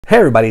Hey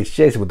everybody, it's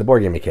Jason with the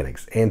Board Game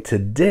Mechanics, and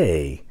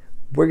today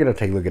we're going to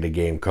take a look at a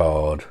game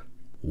called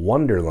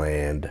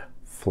Wonderland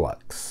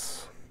Fluxx.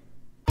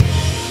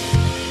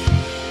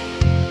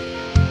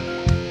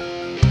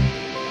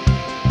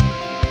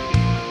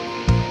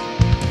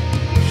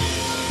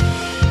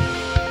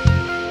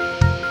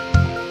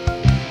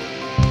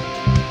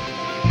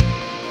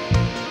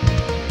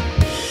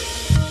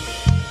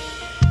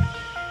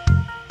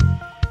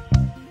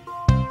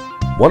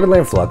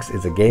 Wonderland Fluxx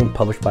is a game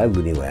published by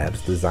Looney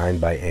Labs,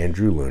 designed by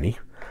Andrew Looney.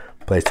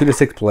 Plays 2 to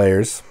 6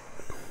 players.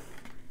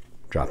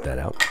 Drop that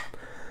out.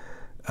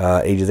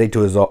 Ages 8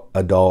 to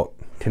adult,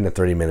 10 to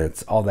 30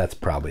 minutes. All that's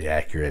probably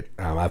accurate.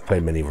 I've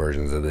played many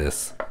versions of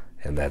this,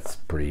 and that's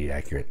pretty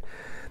accurate.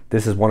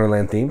 This is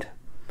Wonderland themed.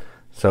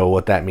 So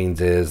what that means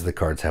is the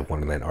cards have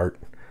Wonderland art.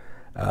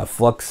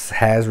 Fluxx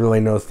has really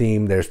no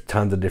theme. There's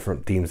tons of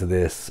different themes of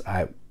this.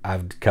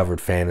 I've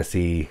covered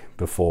fantasy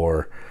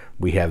before.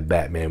 We have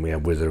Batman, we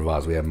have Wizard of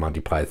Oz, we have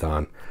Monty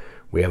Python.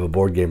 We have a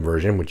board game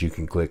version, which you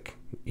can click,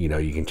 you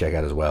can check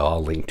out as well.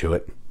 I'll link to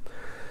it.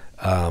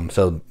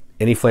 So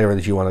any flavor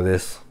that you want of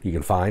this, you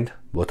can find.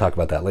 We'll talk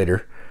about that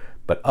later.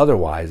 But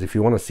otherwise, if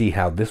you want to see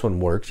how this one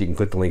works, you can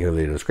click the link in the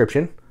video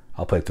description.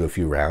 I'll play through a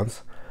few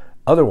rounds.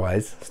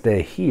 Otherwise,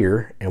 stay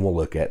here and we'll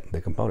look at the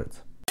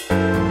components.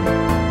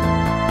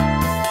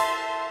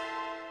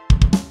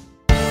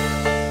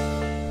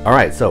 All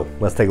right, so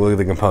let's take a look at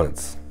the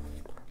components.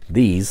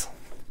 These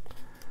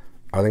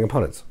are the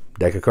components.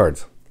 Deck of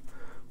cards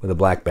with a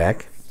black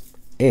back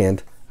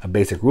and a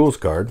basic rules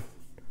card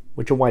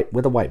with a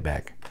white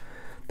back.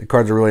 The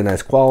cards are really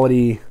nice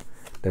quality.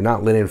 They're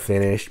not linen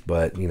finished,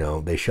 but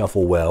they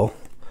shuffle well.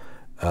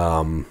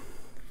 The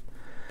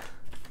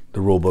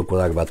rule book,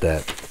 we'll talk about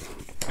that.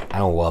 I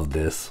don't love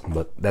this,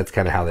 but that's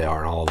kind of how they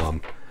are in all of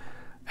them.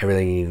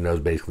 Everything you need to know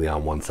is basically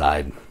on one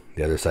side.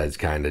 The other side's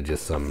kind of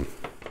just some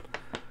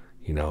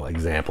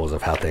examples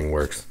of how thing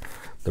works.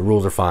 The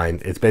rules are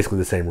fine. It's basically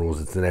the same rules.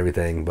 It's in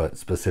everything, but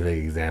specific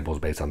examples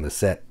based on this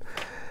set.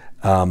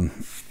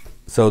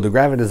 So the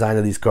graphic design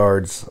of these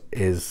cards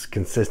is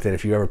consistent.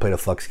 If you ever played a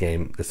Fluxx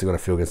game, this is going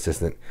to feel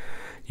consistent.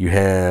 You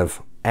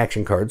have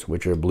action cards,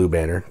 which are a blue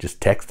banner,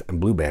 just text and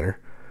blue banner.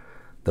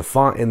 The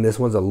font in this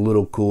one's a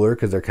little cooler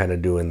because they're kind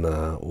of doing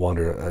the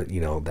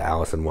the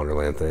Alice in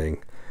Wonderland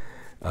thing.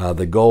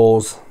 The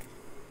goals,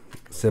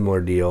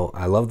 similar deal.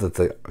 I love that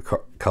the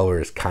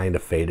color is kind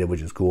of faded,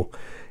 which is cool.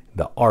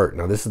 The art,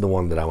 now this is the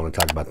one that I want to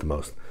talk about the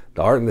most.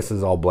 The art in this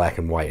is all black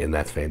and white, and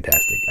that's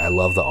fantastic. I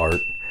love the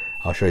art.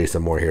 I'll show you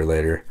some more here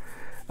later.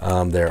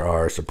 There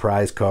are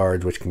surprise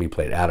cards, which can be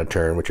played out of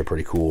turn, which are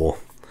pretty cool.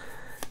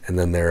 And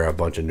then there are a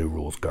bunch of new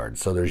rules cards.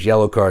 So there's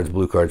yellow cards,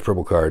 blue cards,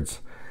 purple cards,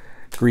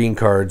 green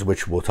cards,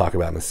 which we'll talk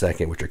about in a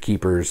second, which are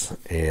keepers,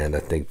 and I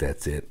think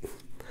that's it.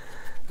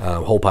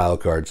 Whole pile of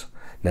cards.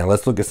 Now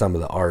let's look at some of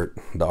the art.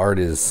 The art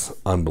is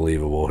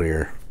unbelievable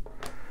here.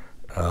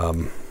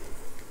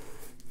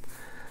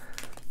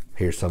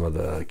 Here's some of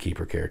the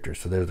keeper characters.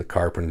 So there's the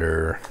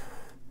carpenter,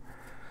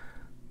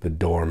 the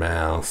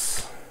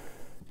dormouse,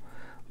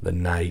 the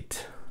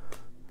knight,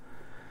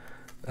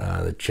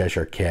 the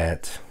Cheshire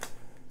Cat,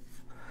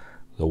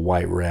 the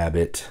white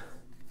rabbit,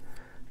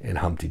 and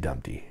Humpty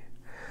Dumpty.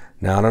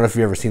 Now, I don't know if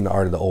you've ever seen the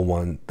art of the old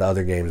one. The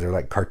other games, they're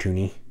like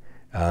cartoony.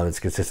 It's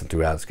consistent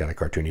throughout. It's kind of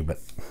cartoony, but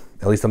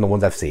at least on the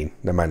ones I've seen,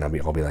 they might not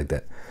all be like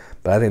that.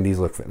 But I think these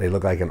look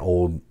like an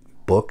old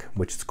book,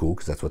 which is cool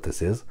because that's what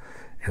this is.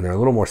 And they're a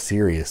little more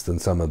serious than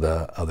some of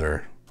the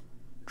other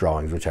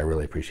drawings, which I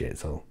really appreciate.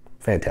 So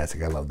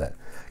fantastic. I love that.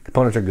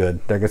 Components are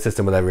good. They're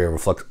consistent with every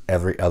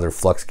other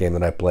Fluxx game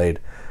that I played,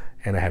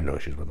 and I have no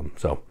issues with them.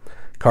 So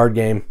card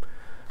game,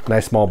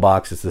 nice small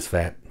box. It's this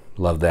fat.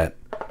 Love that.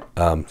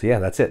 So yeah,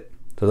 that's it.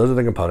 So those are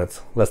the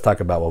components. Let's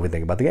talk about what we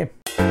think about the game.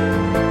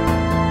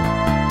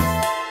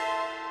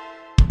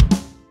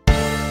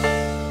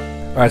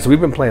 All right, so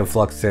we've been playing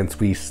Fluxx since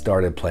we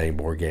started playing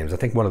board games. I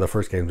think one of the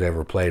first games I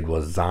ever played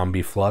was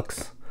Zombie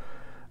Fluxx,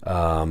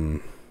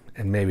 and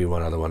maybe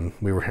one other one.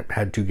 We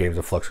had 2 games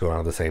of Fluxx going on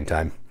at the same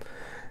time.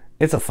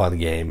 It's a fun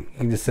game. You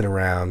can just sit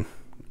around,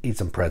 eat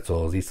some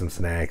pretzels, eat some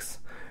snacks,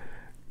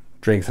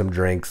 drink some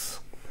drinks,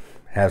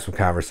 have some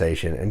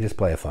conversation, and just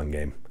play a fun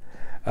game.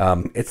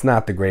 It's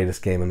not the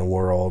greatest game in the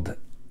world.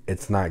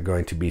 It's not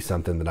going to be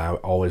something that I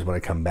always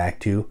want to come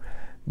back to.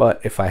 But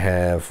if I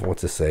have,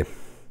 what's this say?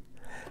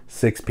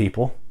 6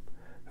 people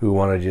who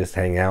want to just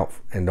hang out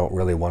and don't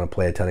really want to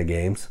play a ton of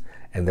games,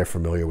 and they're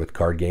familiar with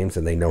card games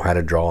and they know how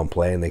to draw and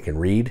play and they can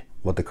read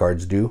what the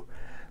cards do,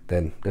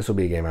 then this will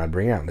be a game I'd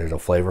bring out. There's a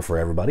flavor for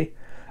everybody.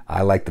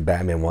 I like the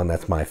Batman one.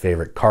 That's my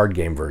favorite card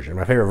game version.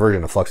 My favorite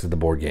version of Fluxx is the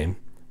board game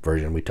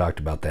version. We talked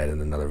about that in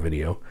another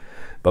video.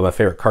 But my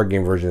favorite card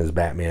game version is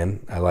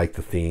Batman. I like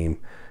the theme.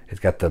 It's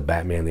got the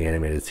Batman the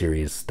Animated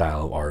Series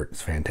style of art.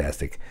 It's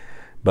fantastic.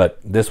 But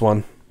this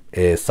one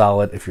is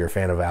solid if you're a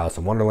fan of Alice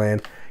in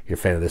Wonderland. You're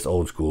a fan of this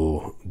old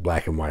school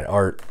black and white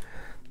art,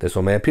 this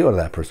one may appeal to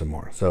that person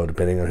more. So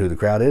depending on who the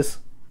crowd is,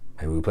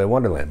 maybe we play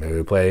Wonderland, maybe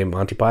we play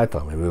Monty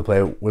Python, maybe we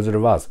play Wizard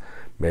of Oz,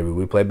 maybe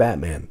we play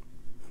Batman,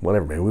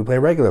 whatever, maybe we play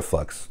regular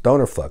Fluxx,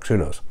 Stoner Fluxx, who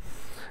knows.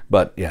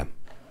 But yeah,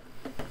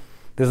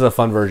 this is a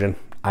fun version.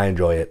 I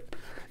enjoy it.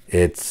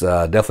 It's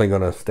definitely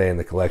going to stay in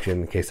the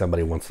collection in case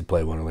somebody wants to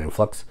play Wonderland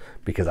Fluxx,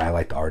 because I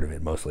like the art of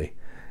it mostly.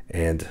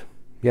 And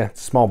yeah,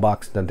 it's a small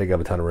box, doesn't take up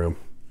a ton of room.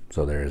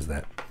 So there is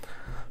that.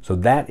 So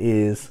that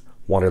is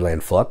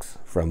Wonderland Fluxx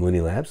from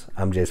Looney Labs.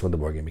 I'm Jason with the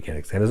Board Game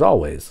Mechanics. And as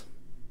always,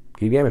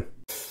 keep gaming.